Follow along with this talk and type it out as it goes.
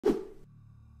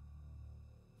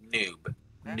Noob.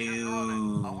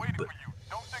 Noob.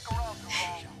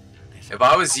 If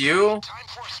I was you...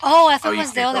 Oh, I thought Oh, it you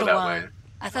was the can't go other that way. one.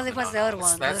 I thought it was the other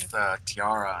one. That's the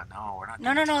tiara. No, we're not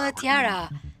No, doing no, no, the tiara.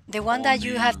 tiara. The one Oh, that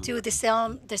you have to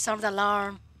noob. disarm the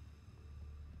alarm.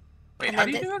 Wait, And how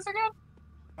then do you do this again?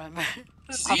 Remember?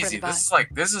 This is Open easy. the back.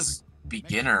 This is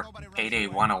beginner Payday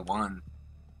 101.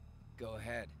 Go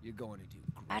ahead. You're going to do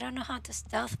great. I don't know how to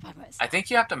stealth by myself. I think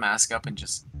you have to mask up and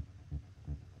just...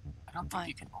 I don't think Fine.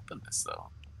 you can open this, though.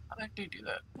 How the heck do you do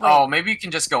that? Wait. Oh, maybe you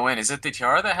can just go in. Is it the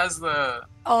tiara that has the...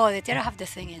 Oh, the tiara have the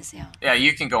thingies, yeah. Yeah,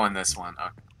 you can go in this one. Okay.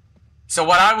 So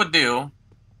what I would do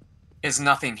is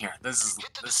nothing here. This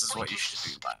is what you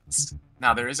should do last.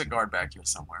 Now, there is a guard back here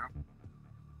somewhere.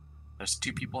 There's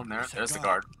 2 people in there. There's the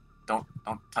guard. Don't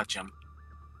touch him.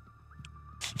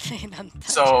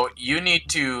 So you need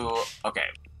to... Okay.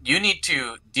 You need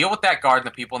to deal with that guard and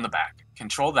the people in the back.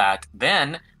 Control that.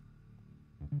 Then,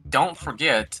 don't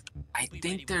forget, I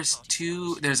think there's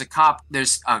 2... There's a cop.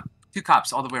 There's 2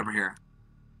 cops all the way over here.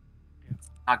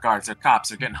 Not guards, they're cops.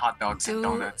 They're getting hot dogs and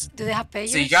donuts. Do they have pagers?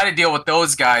 So you got to deal with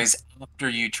those guys after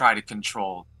you try to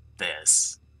control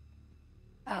this.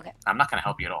 Okay. I'm not going to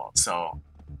help you at all. So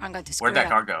I'm going to screw where'd that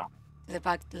guard go? To the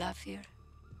back left here.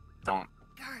 Don't.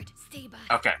 Guard, stay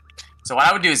back. Okay. So what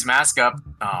I would do is mask up.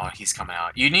 Oh, he's coming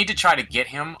out. You need to try to get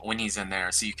him when he's in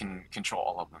there so you can control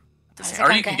all of them.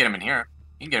 Or you can get him in here.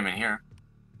 You can get him in here.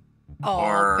 Oh,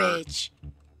 or, bitch.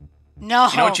 No.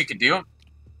 You know what you could do?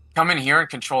 Come in here and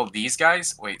control these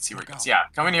guys. Wait, see where it goes. Yeah,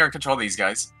 come in here and control these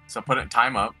guys. So put it in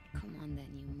time up. Come on then,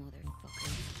 you motherfucker.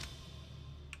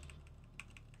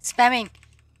 Spamming.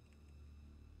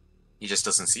 He just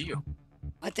doesn't see you.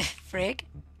 What the frig?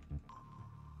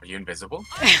 Are you invisible?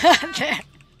 Down.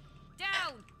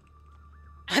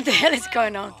 What the hell is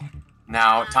going on?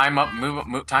 Now, time up,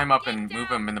 move time up and move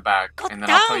him in the back. God and then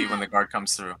I'll tell damn. you when the guard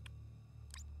comes through.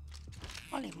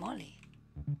 Holy moly.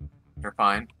 You're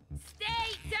fine. Stay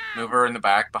down. Move her in the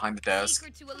back behind the desk.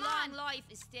 Secret to a long life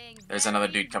is staying There's another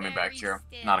very, dude coming back very here.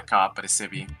 still. Not a cop, but a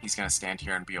civvy. He's gonna stand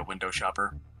here and be a window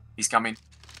shopper. He's coming.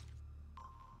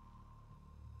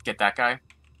 Get that guy.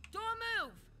 Don't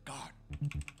move. God.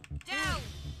 Down.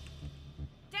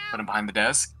 Put him Down. behind the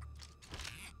desk.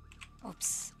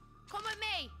 Oops. Come with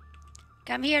me.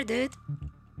 Come here, dude.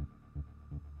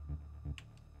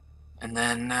 And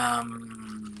then,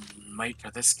 wait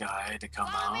for this guy to come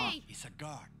Follow out. me. He's a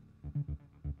guard.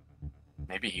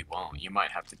 Maybe he won't. You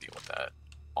might have to deal with that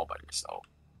all by yourself.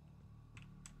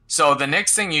 So the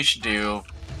next thing you should do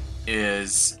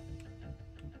is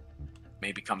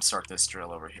maybe come start this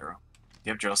drill over here. Do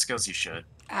you have drill skills? You should.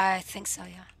 I think so,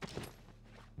 yeah.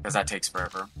 Because that takes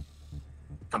forever.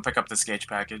 Come pick up this gauge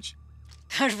package.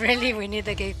 Really? We need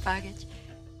the gauge package?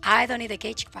 I don't need a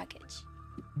gauge package.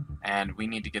 And we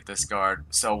need to get this guard.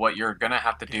 So what you're going to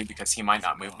have to do, because he might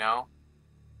not move now,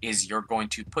 is you're going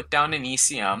to put down an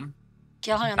ECM.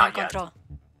 Kill him Not under yet. control.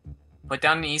 Put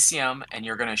down an ECM, and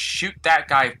you're going to shoot that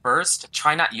guy first.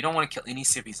 Try not... You don't want to kill any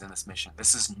civvies in this mission.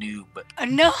 This is noob.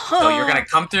 No! So you're going to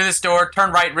come through this door,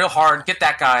 turn right real hard, get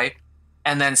that guy,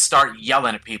 and then start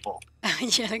yelling at people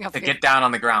Yelling up to here. get down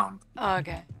on the ground. Oh,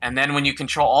 okay. And then when you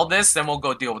control all this, then we'll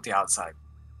go deal with the outside.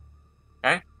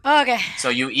 Okay? Okay. So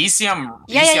you ECM,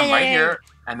 Yeah, ECM yeah, yeah, right yeah, here,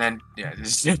 and then... Yeah,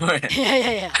 just do it.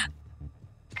 Yeah.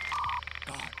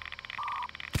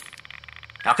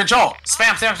 Now control!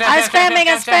 Spam! I'm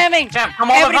spamming! Spam! Come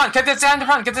all in front! Get this guy in the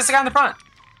front! Get this guy in the front!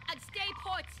 And stay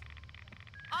put.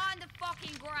 On the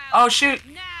fucking ground. Oh shoot!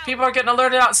 Now. People are getting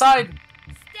alerted outside!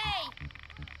 Stay.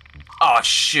 Oh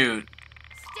shoot!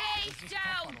 Stay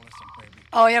down.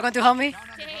 Oh, you're going to help me?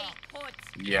 Stay put.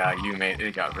 Yeah, you made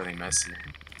it got really messy.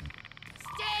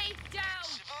 Stay down.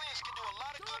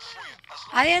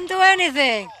 I didn't do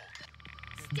anything!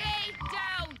 Stay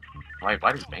down. Why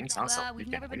does Bang sound so We've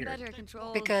freaking never been weird? better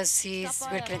controlled. Because we're Stop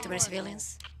by killing too many our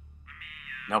civilians.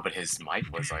 No, but his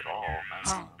mic was like all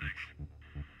messy.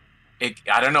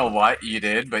 Oh. I don't know what you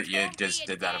did, but you just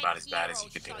did that about as bad as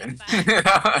you could do it.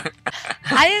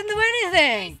 I didn't do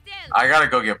anything! Stay still. I gotta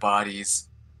go get bodies.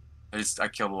 I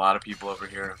killed a lot of people over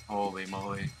here. Holy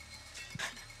moly.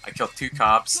 I killed 2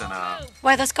 cops and Don't move.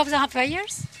 Why, those cops don't have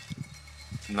players?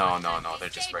 no, they're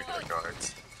just regular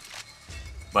guards.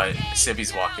 But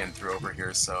civvies walk in through over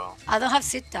here, so I don't have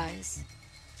zip ties.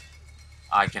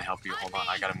 I can help you. Hold on,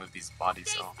 I gotta move these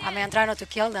bodies though. I mean, I'm trying not to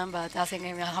kill them, but I think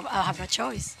I'll have no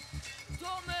choice.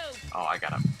 Don't move. Oh, I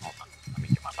gotta, hold on. Let me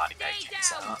get my body bag Stay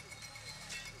case down. out.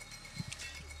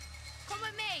 Come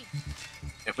with me.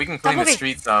 If we can clean the movie.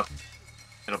 streets up,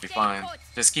 it'll be Stay fine. put.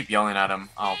 Just keep yelling at them.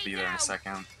 I'll Stay be there in a down.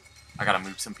 second. I gotta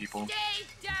move some people.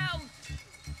 Stay down.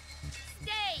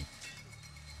 Stay.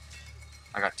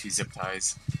 I got 2 zip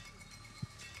ties.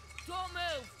 Don't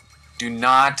move. Do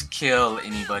not kill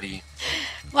anybody.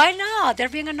 Why not? They're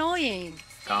being annoying.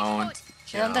 Don't They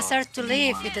kill don't deserve to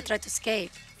leave anyone. if they try to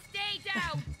escape. Stay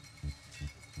down.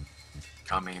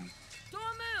 Coming. Don't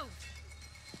move.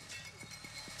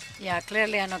 Yeah,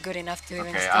 clearly I'm not good enough to even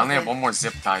Okay, stay I only have there. one more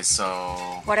zip tie, so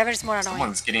Whatever's more annoying.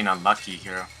 someone's getting unlucky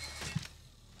here.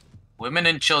 Women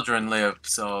and children live,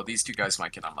 so these two guys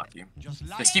might get unlucky.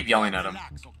 Just keep yelling at them.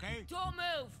 Okay? Don't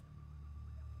move.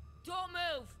 Don't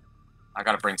move. I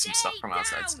gotta bring some stuff Stay from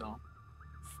outside down. still.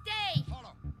 Stay.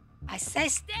 I say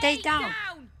Stay stay down.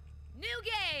 New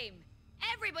game.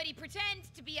 Everybody pretends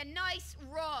to be a nice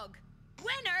rug.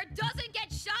 Winner doesn't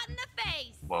get shot in the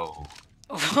face. Whoa.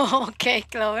 Okay,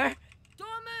 Clover.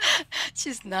 Don't move.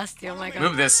 She's nasty, oh my god.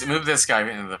 Move this guy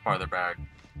into the farther back.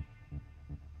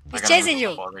 I He's gotta chasing move you.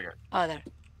 him farther. Oh, there.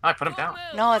 I put him Don't down.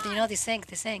 move. No, you know, the sink.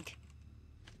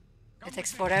 It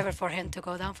takes forever for him to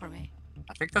go down for me.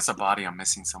 I think there's a body I'm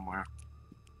missing somewhere.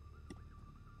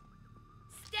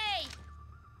 Stay.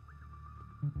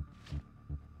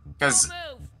 Because,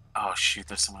 Don't move. oh shoot,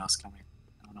 there's someone else coming.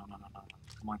 No.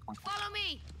 Come on. Follow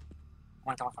me.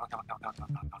 Come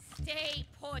on. Stay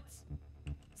put.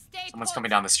 Stay Someone's put. coming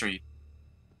down the street.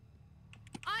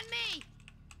 On me.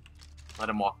 Let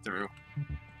him walk through.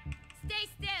 Stay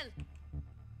still.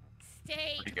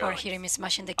 Stay. Where'd he Or go? hearing me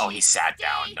smashing the key. Oh, he sat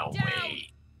down. Stay No down. way.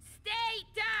 Stay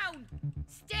down.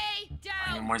 Stay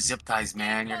I need down. more zip ties,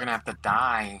 man. You're gonna have to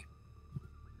die.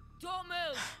 Don't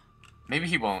move. Maybe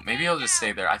he won't. Maybe he'll just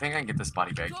stay there. I think I can get this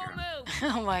body back Don't here.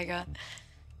 move. Oh my god.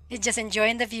 He's just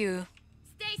enjoying the view.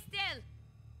 Stay still.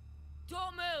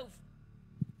 Don't move.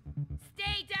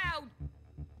 Stay down.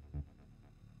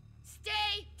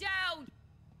 Stay down.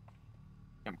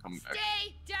 I'm coming back.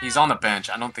 Stay down. He's on the bench.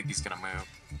 I don't think he's gonna move.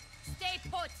 Stay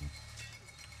put.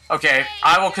 Okay,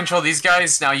 I will control these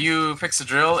guys. Now you fix the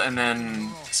drill and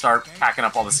then start packing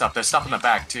up all the stuff. There's stuff in the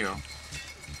back too.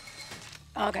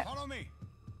 Okay. Follow me.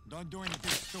 Don't do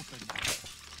anything stupid.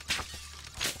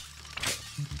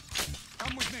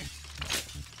 Come with me.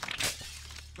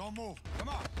 Don't move. Come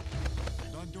on.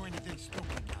 Don't do anything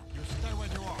stupid now. You stay where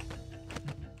you are.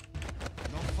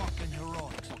 No fucking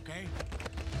heroics, okay?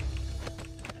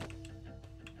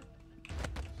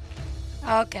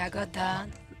 Okay, I got that.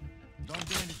 Don't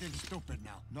do anything stupid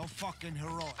now. No fucking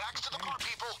heroics. Back to the bar,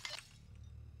 people.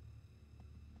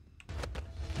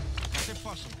 Is it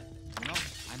possible? You know,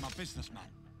 I'm a businessman.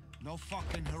 No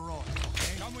fucking heroics,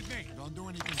 okay? Come with me. Don't do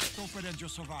anything stupid and you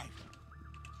survive.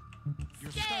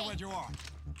 You stay where you are.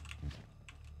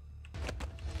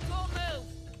 Don't move.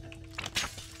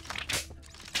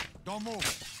 Don't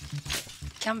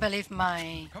move. Can't believe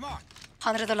my Come on.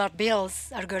 $100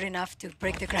 bills are good enough to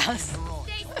break the grass.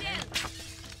 Heroics, Stay okay? still.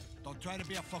 Don't try to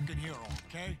be a fucking hero,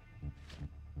 okay?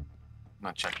 I'm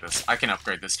gonna check this. I can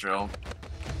upgrade this drill.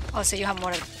 Oh, so you have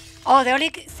more. Oh, the only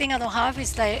thing I don't have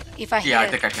is like if I hit. Yeah, I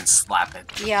think I can slap it.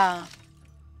 Yeah.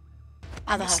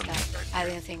 I don't There's have something that. back I here.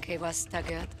 didn't think it was that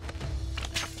good.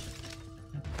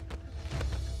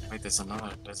 Wait, there's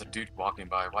a dude walking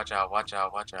by. Watch out.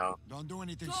 Don't do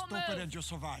anything Don't stupid move. and you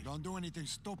survive. Don't do anything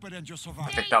stupid and you I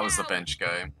survive. think that was the bench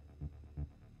guy.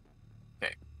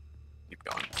 Okay, keep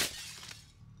going.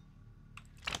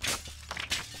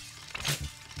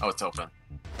 Oh, it's open.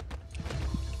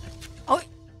 Oh,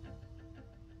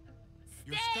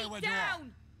 You stay where you are.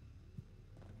 Down.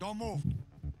 Don't move.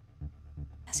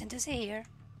 nothing to see here.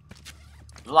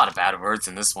 There's a lot of bad words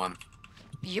in this one.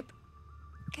 Yep.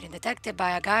 Getting detected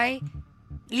by a guy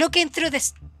looking through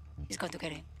this. He's going to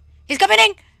get in. He's coming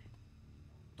in!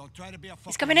 Don't try to be a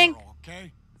fucking coming in. hero,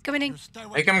 okay? He's coming in. You stay where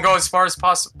Make you him are. go as far as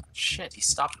possible. Shit, he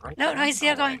stopped right No, there. no, he's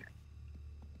still going. way.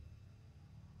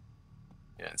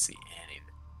 You didn't see anything.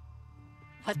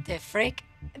 What the freak?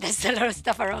 There's a lot of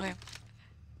stuff around him.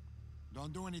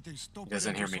 Don't do anything stupid. He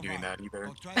doesn't and you hear me doing survive. that either.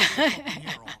 Don't try to be a fucking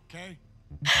hero, okay?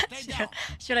 Stay down.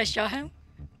 Should I show him?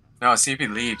 No, see if he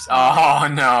leaves. Oh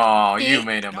no, you He-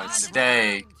 made a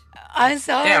mistake. I'm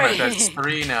sorry. Yeah, but that's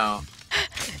 3 now.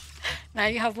 Now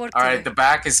you have work Alright, to the do.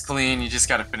 back is clean. You just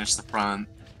gotta finish the front.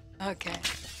 Okay.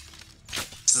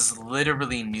 This is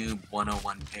literally noob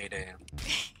 101 Payday.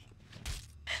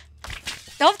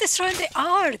 Stop destroying the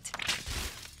art!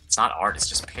 It's not art, it's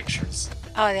just pictures.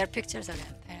 Oh, there are pictures of it.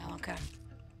 I don't care.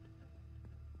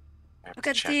 I have Look to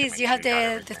at check to this. make You sure have got the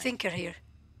everything. thinker here.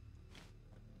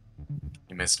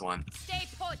 You missed one. Stay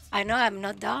put. I know I'm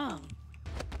not done.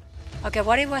 Okay,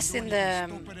 what it was Do in anything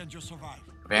the... stupid and you survive.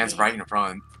 The van's right in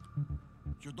front.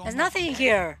 You don't There's move, nothing okay?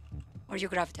 here. Or you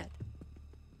grabbed it.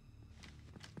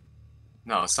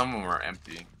 No, some of them were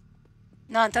empty.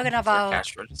 No, I'm talking Is there a about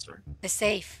cash register? the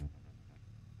safe.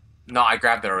 No, I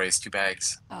grabbed it already. It's 2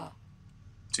 bags. Oh.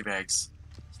 2 bags.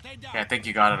 Stay down. Yeah, I think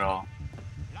you got it all.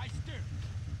 Lie still.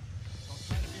 Don't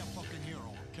try to be a fucking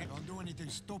hero, okay? Don't do anything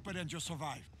stupid and just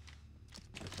survive.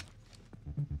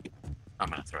 I'm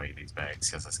gonna throw you these bags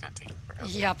because it's gonna take forever.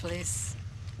 Yeah, please.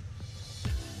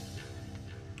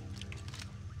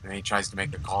 And then he tries to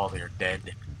make a call, they're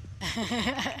dead.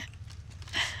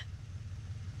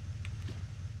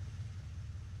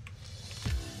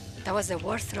 That was the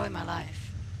worst throw in my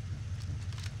life.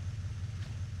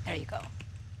 There you go.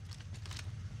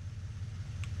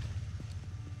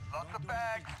 Lots of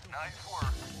bags. Nice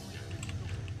work.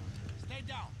 Stay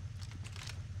down.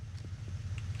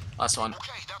 Last one.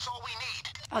 Okay, that's all we need.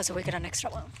 Oh, so we got an extra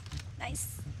one.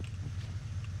 Nice.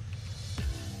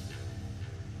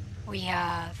 We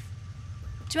have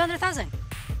 200,000.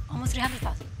 Almost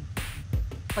 300,000.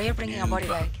 Oh, you're bringing a body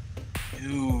bag.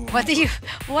 Ooh. What do you...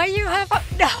 Why you have a...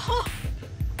 No!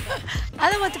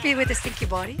 I don't want to be with a stinky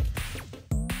body.